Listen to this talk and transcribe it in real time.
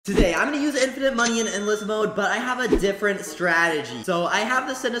Today, I'm going to use infinite money in endless mode, but I have a different strategy. So, I have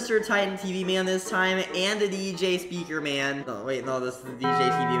the Sinister Titan TV man this time, and the DJ Speaker man. Oh, wait, no, this is the DJ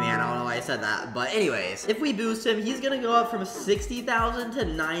TV man. I don't know why I said that. But anyways, if we boost him, he's going to go up from 60,000 to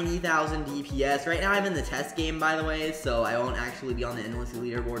 90,000 DPS. Right now, I'm in the test game, by the way, so I won't actually be on the endless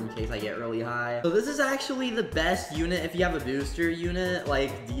leaderboard in case I get really high. So, this is actually the best unit if you have a booster unit,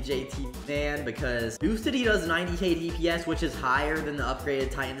 like DJ TV man, because boosted, he does 90k DPS, which is higher than the upgraded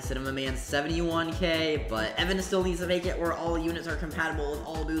Titan the Cinema Man 71k, but Evan still needs to make it where all units are compatible with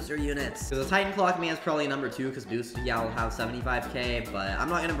all booster units. Because the Titan Clock Man is probably number 2, because boosted, yeah, will have 75k, but I'm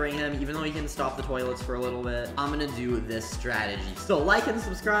not going to bring him, even though he can stop the toilets for a little bit. I'm going to do this strategy. So like and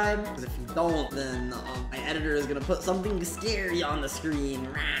subscribe, because if you don't, then my editor is going to put something scary on the screen.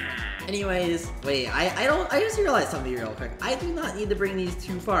 Anyways, wait, I just realized something real quick. I do not need to bring these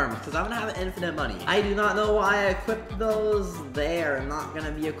 2 farms, because I'm going to have infinite money. I do not know why I equipped those. They are not going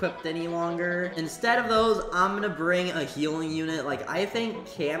to be equipped any longer. Instead of those, I'm going to bring a healing unit. Like, I think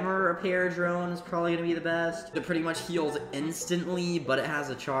camera repair drone is probably going to be the best. It pretty much heals instantly, but it has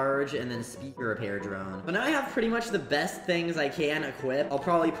a charge, and then speaker repair drone. But now I have pretty much the best things I can equip. I'll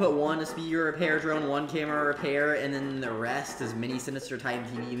probably put 1 speaker repair drone, 1 camera repair, and then the rest is mini Sinister Titan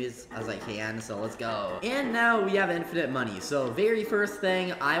TVs as I can, so let's go. And now we have infinite money. So very first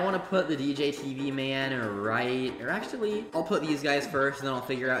thing, I want to put the DJ TV man right, or actually, I'll put these guys first, and then I'll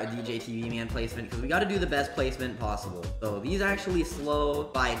figure out a DJ TV man placement, because we got to do the best placement possible. So these actually slow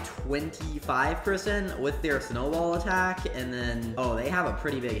by 25% with their snowball attack, and then, oh, they have a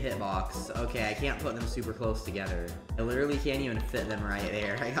pretty big hitbox. Okay, I can't put them super close together. I literally can't even fit them right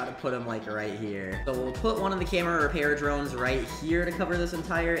there. I gotta put them like right here. So we'll put one of the camera repair drones right here to cover this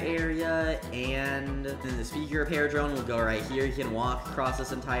entire area, and then the speaker repair drone will go right here. You can walk across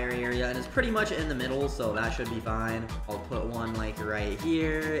this entire area, and it's pretty much in the middle, so that should be fine. I'll put one like right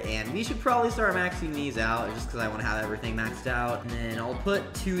here, and we should probably start maxing these out just because I want to have everything maxed out. And then I'll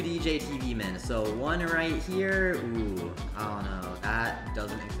put 2 DJ TV men. So 1 right here. Ooh, I don't know. That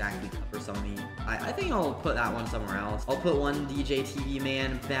doesn't exactly cover some of these. I think I'll put that one somewhere else. I'll put 1 DJ TV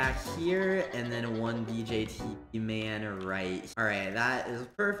man back here, and then 1 DJ TV man right. All right, that is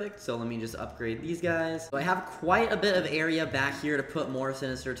perfect. So let me just upgrade these guys. So I have quite a bit of area back here to put more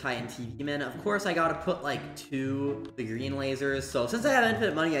Sinister Titan TV men. Of course, I gotta put like 2 the green lasers. So since I have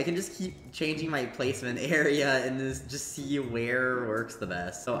infinite money, I can just keep changing my placement area and just see where works the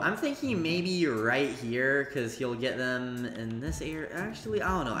best. So I'm thinking maybe right here, because he'll get them in this area. Actually, I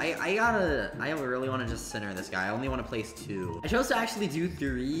don't know. I really want to just center this guy. I only want to place 2. I chose to actually do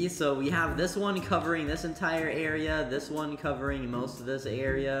 3. So we have this one covering this entire area, this one covering most of this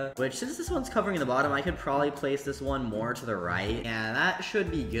area, which since this one's covering the bottom, I could probably place this one more to the right. Yeah, that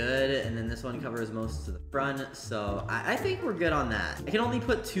should be good. And then this one covers most of the front. So I think we're good on that. I can only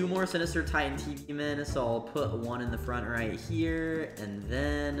put 2 more Sinister Titan TV men, so I'll put 1 in the front right here, and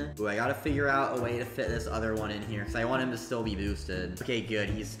then, ooh, I gotta figure out a way to fit this other one in here, because I want him to still be boosted. Okay, good,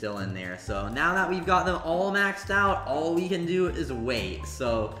 he's still in there. So now that we've got them all maxed out, all we can do is wait.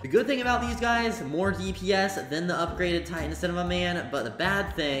 So the good thing about these guys, more DPS than the upgraded Titan Cinema Man, but the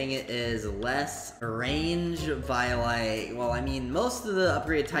bad thing is less range by like, well, I mean, most of the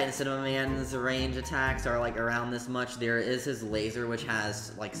upgraded Titan Cinema Man's range attacks are like around this much. There is his laser, which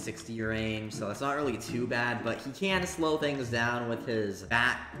has like 60 range, so it's not really too bad, but he can slow things down with his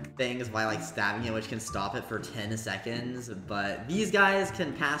bat things by like stabbing it, which can stop it for 10 seconds. But these guys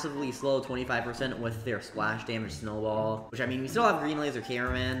can passively slow 25% with their splash damage snowball, which, I mean, we still have green laser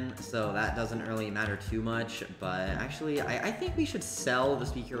cameraman, so that doesn't really matter too much. But actually, I think we should sell the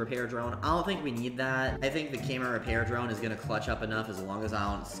speaker repair drone. I don't think we need that. I think the camera repair drone is gonna clutch up enough as long as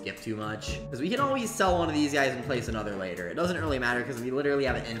I don't skip too much, because we can always sell one of these guys and place another later. It doesn't really matter because we literally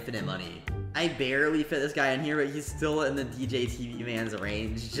have infinite money. I barely fit this guy in here, but he's still in the DJ TV man's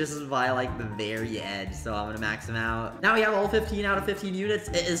range, just by like the very edge, so I'm gonna max him out. Now we have all 15 out of 15 units.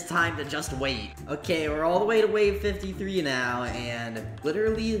 It is time to just wait. Okay, we're all the way to wave 53 now, and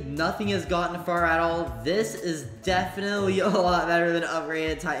literally nothing has gotten far at all. This is definitely a lot better than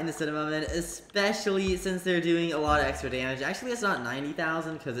upgraded Titan Cinema Man, especially since they're doing a lot of extra damage. Actually, it's not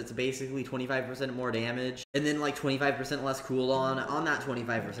 90,000, because it's basically 25% more damage, and then like 25% less cooldown on that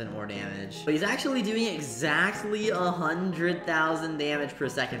 25% more damage. But he's actually doing exactly 100,000 damage per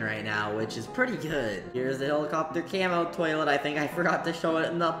second right now, which is pretty good. Here's the helicopter camo toilet. I think I forgot to show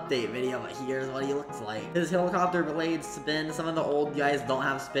it in the update video, but here's what he looks like. His helicopter blades spin. Some of the old guys don't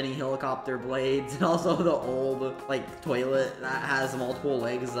have spinning helicopter blades, and also the old like toilet that has multiple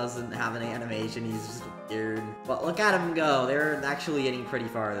legs doesn't have an animation. He's just weird. But look at them go. They're actually getting pretty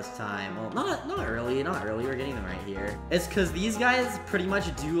far this time. Well, not really. We're getting them right here. It's because these guys pretty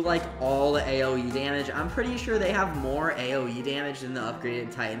much do like all the AoE damage. I'm pretty sure they have more AoE damage than the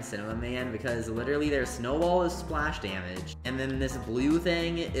upgraded Titan Cinema Man because literally their snowball is splash damage. And then this blue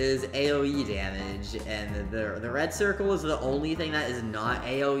thing is AoE damage. And the red circle is the only thing that is not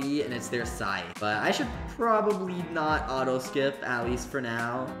AoE, and it's their scythe. But I should probably not auto skip, at least for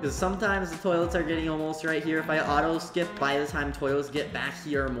now. Because sometimes the toilets are getting almost right here. If I auto skip, by the time toilets get back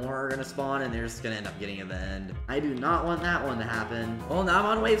here, more are gonna spawn and they're just gonna end up getting at the end. I do not want that one to happen. Well, now I'm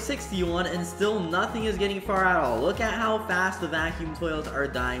on wave 61 and still nothing is getting far at all. Look at how fast the vacuum toilets are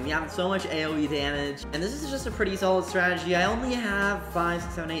dying. We have so much AoE damage, and this is just a pretty solid strategy. I only have 5,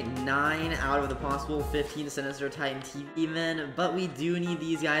 6, 7, 8, 9 out of the possible 15 Sinister Titan TV men, but we do need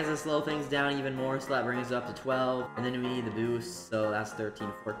these guys to slow things down even more, so that brings it up to 12, and then we need the boost, so that's 13,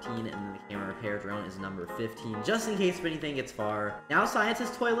 14, and then the camera repair drone is number 15, just in case if anything gets far. Now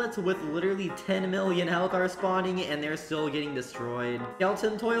scientist toilets with literally 10 million health are spawning, and they're still getting destroyed.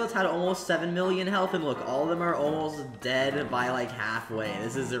 Skeleton toilets had almost 7 million health, and look, all of them are almost dead by like halfway.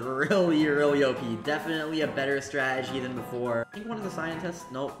 This is really OP. Definitely a better strategy than before. I think one of the scientists,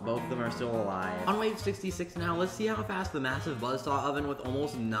 nope, both of them are still alive. On wave 66 now, let's see how fast the massive buzzsaw oven with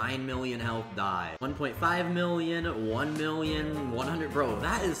almost 9 million health died. 1.5 million, 1 million, 100, bro,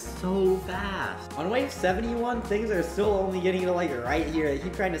 that is so fast. On wave 71, things are still only getting to like right here. They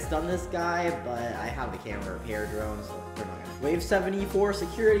keep trying to stun this guy, but I have the camera repair drone, so they're not gonna. Wave 74,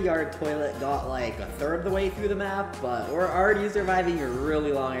 security guard toilet got like a third of the way through the map, but we're already surviving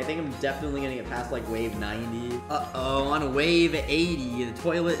really long. I think I'm definitely gonna get past like wave 90. Uh-oh, on wave 80, the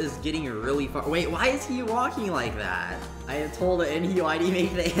toilet is getting really far. Wait, why is he walking like that? I told him, why do you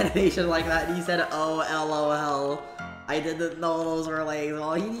make the animation like that? And he said, oh, LOL. I didn't know those were legs.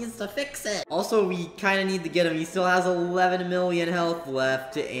 Well, he needs to fix it. Also, we kind of need to get him. He still has 11 million health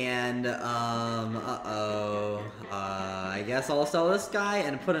left, and, I guess I'll sell this guy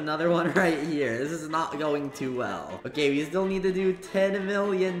and put another one right here. This is not going too well. Okay, we still need to do 10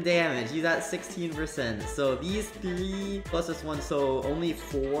 million damage. He's at 16%. So these 3 plus this one, so only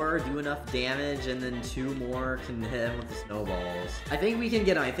 4 do enough damage, and then 2 more can hit him with the snowballs. I think we can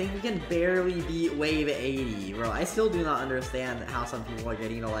get him. I think we can barely beat wave 80. Bro, I still do not understand how some people are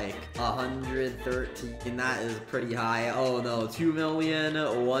getting to like 113. That is pretty high. Oh no, 2 million,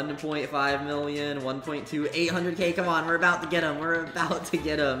 1.5 million, 1.2, 800k. Come on, we're about to get him. We're about to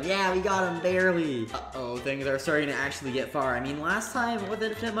get him. Yeah, we got him barely. Uh-oh, things are starting to actually get far. I mean, last time with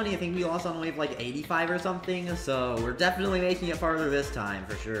infinite money, I think we lost on wave like 85 or something. So we're definitely making it farther this time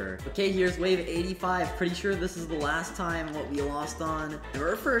for sure. Okay, here's wave 85. Pretty sure this is the last time what we lost on. And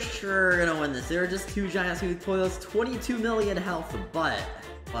we're for sure gonna win this. There are just 2 giant smooth toilets, 22 million health, but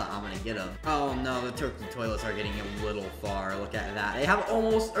I'm gonna get them. Oh no, the turkey toilets are getting a little far. Look at that. They have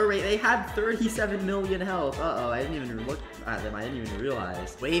almost, or wait, they had 37 million health. Uh-oh, I didn't even look at them. I didn't even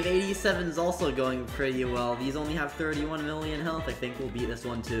realize. Wave 87 is also going pretty well. These only have 31 million health. I think we'll beat this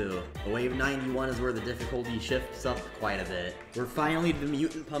one too. The wave 91 is where the difficulty shifts up quite a bit. We're finally the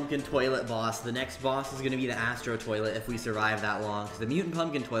mutant pumpkin toilet boss. The next boss is gonna be the astro toilet if we survive that long. The mutant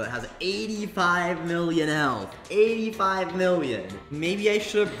pumpkin toilet has 85 million health. 85 million. Maybe I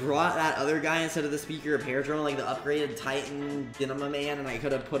should have brought that other guy instead of the speaker repair drone, like the upgraded Titan Cinema Man, and I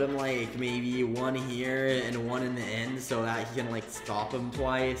could have put him like maybe one here and one in the end so that he can like stop him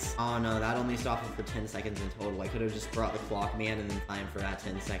twice. Oh no, that only stopped him for 10 seconds in total. I could have just brought the clock man and then time for that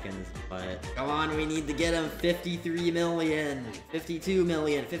 10 seconds, but come on, we need to get him. 53 million, 52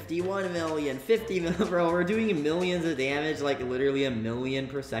 million, 51 million, 50 million. Bro, we're doing millions of damage, like literally a million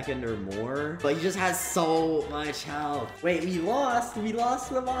per second or more, but he just has so much health. Wait, we lost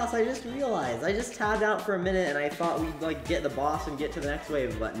the boss. I just realized. I just tabbed out for a minute and I thought we'd like get the boss and get to the next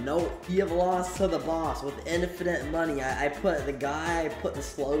wave, but nope. We have lost to the boss with infinite money. I put the guy, I put the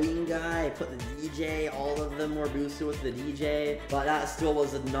slowing guy, I put the DJ, all of them were boosted with the DJ, but that still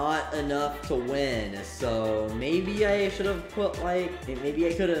was not enough to win. So maybe I should have put like, maybe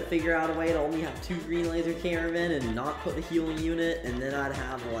I could have figured out a way to only have 2 green laser cameramen and not put the healing unit, and then I'd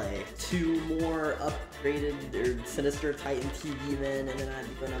have like 2 more upgraded or Sinister Titan TV men, and then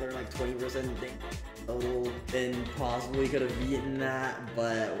I'd do another like 20% thing total, then possibly could have beaten that.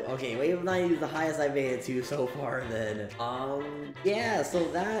 But okay, wave 90 is the highest I've made it to so far then. Yeah, so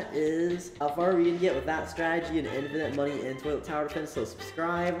that is how far we can get with that strategy and infinite money in toilet tower defense. So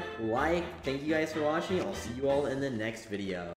subscribe, like, thank you guys for watching. I'll see you all in the next video.